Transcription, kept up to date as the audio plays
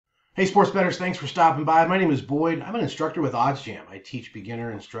Hey sports bettors, thanks for stopping by. My name is Boyd. I'm an instructor with OddsJam. I teach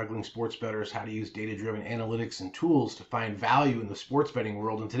beginner and struggling sports bettors how to use data-driven analytics and tools to find value in the sports betting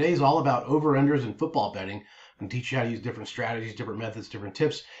world. And today's all about over-unders in football betting. I'm going to teach you how to use different strategies, different methods, different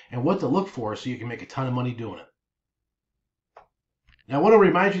tips, and what to look for so you can make a ton of money doing it. Now, I want to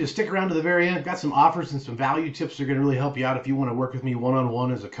remind you to stick around to the very end. I've got some offers and some value tips that are going to really help you out if you want to work with me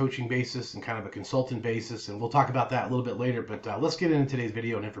one-on-one as a coaching basis and kind of a consultant basis. And we'll talk about that a little bit later, but let's get into today's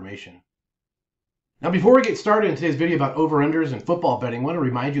video and information. Now, before we get started in today's video about over-unders and football betting, I want to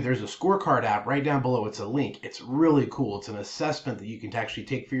remind you there's a scorecard app right down below. It's a link. It's really cool. It's an assessment that you can actually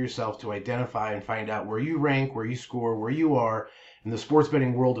take for yourself to identify and find out where you rank, where you score, where you are in the sports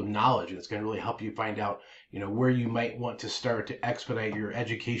betting world of knowledge. And it's going to really help you find out, where you might want to start to expedite your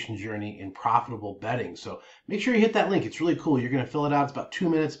education journey in profitable betting. So make sure you hit that link. It's really cool. You're going to fill it out. It's about 2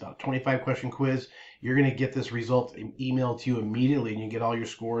 minutes, about a 25-question quiz. You're going to get this result emailed to you immediately, and you get all your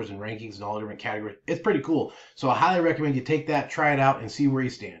scores and rankings and all the different categories. It's pretty cool. So I highly recommend you take that, try it out, and see where you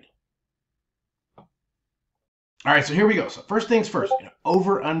stand. All right, so here we go. So first things first,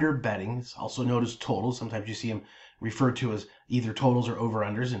 over-under betting is also known as totals. Sometimes you see them referred to as either totals or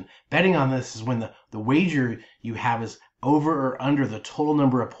over-unders. And betting on this is when the wager you have is over or under the total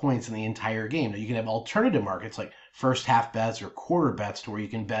number of points in the entire game. Now, you can have alternative markets like first half bets or quarter bets to where you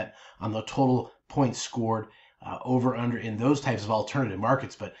can bet on the total points scored over under in those types of alternative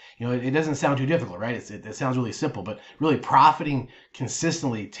markets. But it doesn't sound too difficult, right? It sounds really simple, but really profiting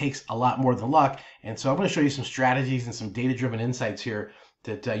consistently takes a lot more than luck. And so I'm going to show you some strategies and some data-driven insights here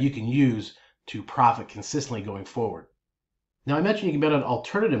that you can use to profit consistently going forward. Now, I mentioned you can bet on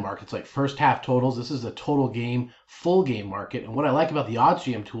alternative markets like first half totals. This is a total game, full game market. And what I like about the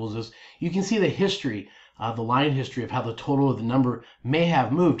OddsJam tools is you can see the history, the line history of how the total of the number may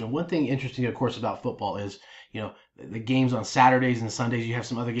have moved. And one thing interesting, of course, about football is, the games on Saturdays and Sundays. You have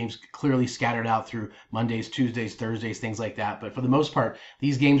some other games clearly scattered out through Mondays, Tuesdays, Thursdays, things like that. But for the most part,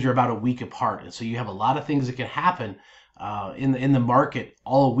 these games are about a week apart. And so you have a lot of things that can happen in the market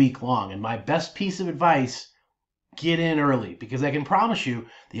all week long. And my best piece of advice, get in early, because I can promise you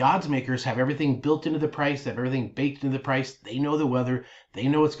the odds makers have everything built into the price. They have everything baked into the price. They know the weather. They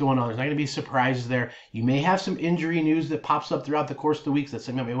know what's going on. There's not going to be surprises there. You may have some injury news that pops up throughout the course of the week. That's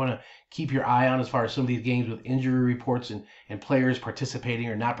something you may want to keep your eye on as far as some of these games with injury reports and players participating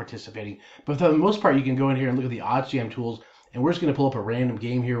or not participating. But for the most part, you can go in here and look at the OddsJam tools. And we're just going to pull up a random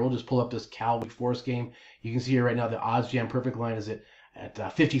game here. We'll just pull up this Cal Wake Forest game. You can see here right now the OddsJam perfect line is at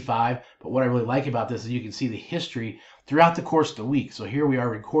 55. But what I really like about this is you can see the history throughout the course of the week. So here we are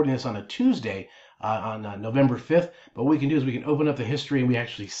recording this on a Tuesday on November 5th. But what we can do is we can open up the history and we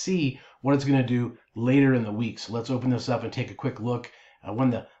actually see what it's going to do later in the week. So let's open this up and take a quick look when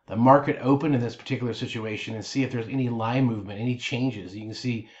the market opened in this particular situation and see if there's any line movement, any changes. You can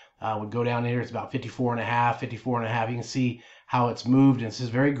see we go down here, it's about 54 and a half, 54 and a half. You can see how it's moved, and this is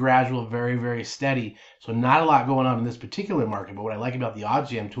very gradual, very, very steady. So not a lot going on in this particular market, but what I like about the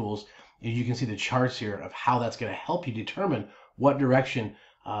OddsJam tools is you can see the charts here of how that's going to help you determine what direction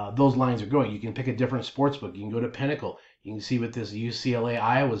those lines are going. You can pick a different sports book. You can go to Pinnacle. You can see what this UCLA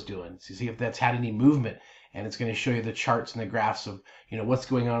Iowa's doing. So see if that's had any movement, and it's going to show you the charts and the graphs of what's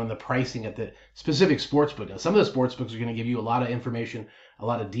going on in the pricing at the specific sports book. Now, some of the sports books are going to give you a lot of information, a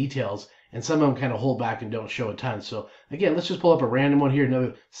lot of details, and some of them kind of hold back and don't show a ton. So again, let's just pull up a random one here,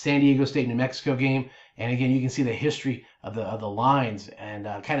 another San Diego State, New Mexico game. And again, you can see the history of the lines and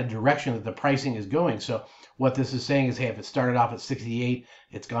kind of direction that the pricing is going. So what this is saying is, hey, if it started off at 68,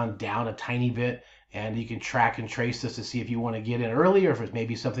 it's gone down a tiny bit, and you can track and trace this to see if you want to get in early or if it's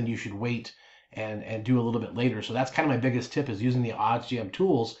maybe something you should wait and do a little bit later. So that's kind of my biggest tip, is using the OddsJam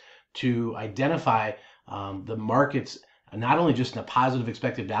tools to identify the markets, not only just in the positive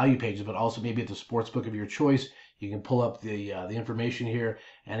expected value pages, but also maybe at the sports book of your choice. You can pull up the information here.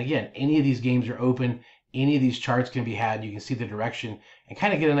 And again, any of these games are open. Any of these charts can be had. You can see the direction and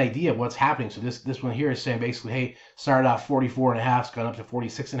kind of get an idea of what's happening. So this one here is saying basically, hey, started off 44 and a half, it's gone up to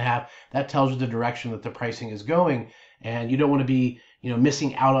 46 and a half. That tells you the direction that the pricing is going. And you don't want to be,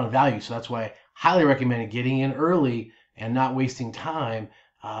 missing out on value. So that's why I highly recommend getting in early and not wasting time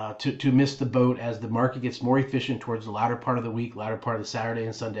to miss the boat as the market gets more efficient towards the latter part of the week, latter part of the Saturday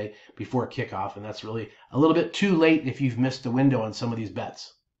and Sunday before kickoff. And that's really a little bit too late if you've missed the window on some of these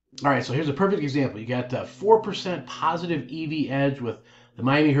bets. All right, so here's a perfect example. You got 4% positive EV edge with the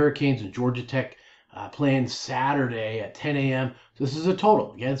Miami Hurricanes and Georgia Tech playing Saturday at 10 a.m. So this is a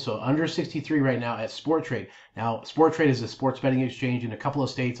total, again, so under 63 right now at SportTrade. Now, SportTrade is a sports betting exchange in a couple of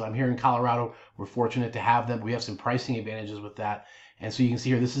states. I'm here in Colorado. We're fortunate to have them. We have some pricing advantages with that. And so you can see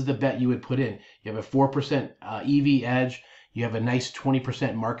here, this is the bet you would put in. You have a 4% EV edge. You have a nice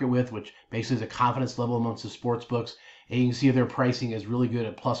 20% market width, which basically is a confidence level amongst the sports books. And you can see their pricing is really good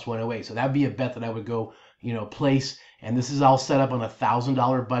at plus 108. So that'd be a bet that I would go, place. And this is all set up on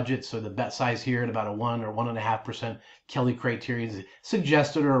 $1,000 budget. So the bet size here at about a 1 or 1.5% Kelly criteria is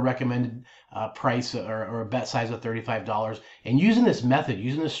suggested or a recommended price or a bet size of $35. And using this method,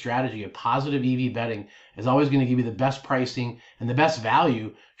 using this strategy of positive EV betting is always going to give you the best pricing and the best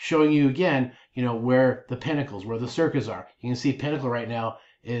value, showing you again, where the pinnacles, where the circas are. You can see Pinnacle right now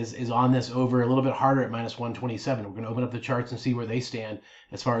is on this over a little bit harder at minus 127. We're going to open up the charts and see where they stand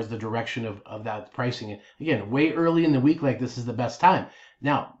as far as the direction of that pricing. And again, way early in the week like this is the best time.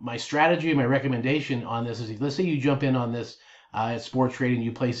 Now, my strategy, my recommendation on this is, let's say you jump in on this at Sports Trading,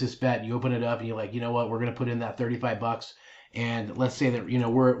 you place this bet, you open it up, and you're like, you know what, we're going to put in that $35, and let's say that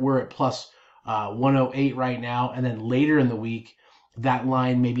we're at plus 108 right now, and then later in the week that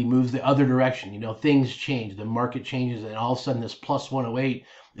line maybe moves the other direction. Things change, the market changes, and all of a sudden this plus 108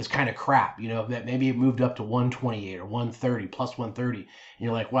 is kind of crap. That maybe it moved up to 128 or 130, plus 130, and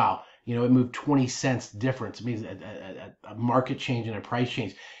you're like, wow, it moved 20 cents difference. It means a market change and a price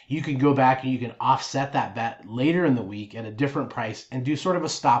change. You can go back and you can offset that bet later in the week at a different price and do sort of a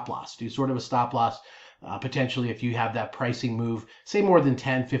stop loss. Potentially if you have that pricing move, say more than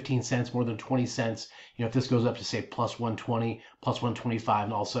 10, 15 cents, more than 20 cents, if this goes up to say plus 120, plus 125,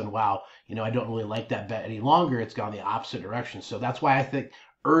 and all of a sudden, wow, I don't really like that bet any longer, it's gone the opposite direction. So that's why I think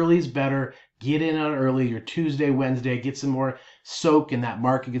early's better. Get in on early, your Tuesday, Wednesday, get some more soak in that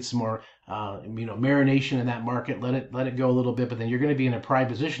market, get some more marination in that market, let it go a little bit, but then you're going to be in a prime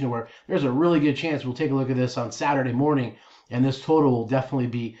position where there's a really good chance we'll take a look at this on Saturday morning, and this total will definitely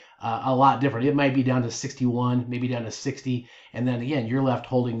be a lot different. It might be down to 61, maybe down to 60, and then again, you're left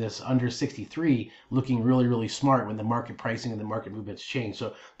holding this under 63, looking really, really smart when the market pricing and the market movements change.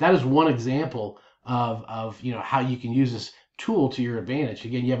 So that is one example of how you can use this tool to your advantage.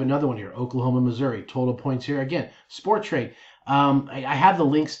 Again, you have another one here, Oklahoma, Missouri, total points here. Again, Sport Trade. I have the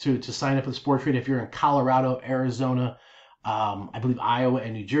links to sign up with Sport Trade if you're in Colorado, Arizona, I believe Iowa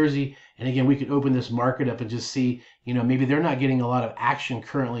and New Jersey. And again, we could open this market up and just see, maybe they're not getting a lot of action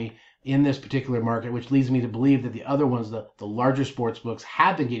currently in this particular market, which leads me to believe that the other ones, the larger sports books,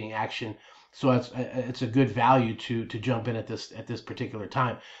 have been getting action. So it's a good value to jump in at this particular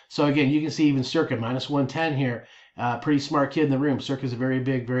time. So again, you can see even Circa minus 110 here. Pretty smart kid in the room. Circa is a very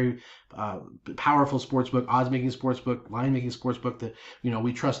big, very powerful sports book, odds making sports book, line making sports book that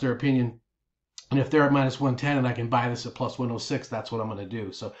we trust their opinion. And if they're at minus 110 and I can buy this at plus 106, that's what I'm going to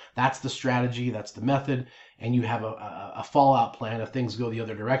do. So that's the strategy, that's the method, and you have a fallout plan if things go the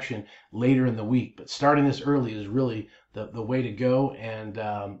other direction later in the week. But starting this early is really the way to go, and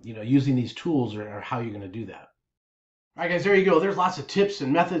using these tools are how you're going to do that. All right, guys, there you go. There's lots of tips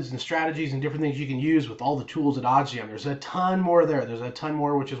and methods and strategies and different things you can use with all the tools at OddsJam. There's a ton more there. There's a ton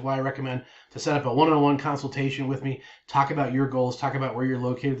more, which is why I recommend to set up a one-on-one consultation with me, talk about your goals, talk about where you're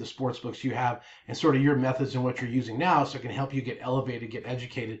located, the sports books you have, and sort of your methods and what you're using now, so it can help you get elevated, get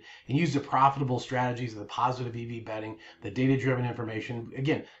educated, and use the profitable strategies of the positive EV betting, the data-driven information.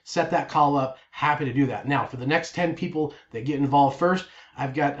 Again, set that call up. Happy to do that. Now, for the next 10 people that get involved first,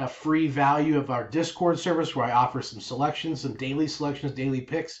 I've got a free value of our Discord service where I offer some selections, some daily selections, daily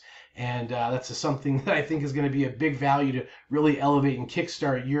picks, and that's something that I think is going to be a big value to really elevate and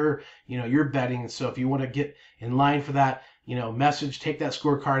kickstart your betting. So if you want to get in line for that, take that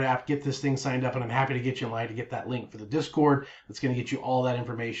scorecard app, get this thing signed up, and I'm happy to get you in line to get that link for the Discord. That's going to get you all that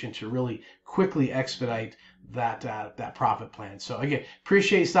information to really quickly expedite that profit plan. So again,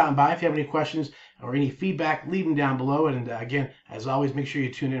 appreciate you stopping by. If you have any questions or any feedback, leave them down below. And again, as always, make sure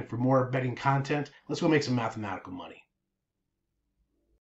you tune in for more betting content. Let's go make some mathematical money.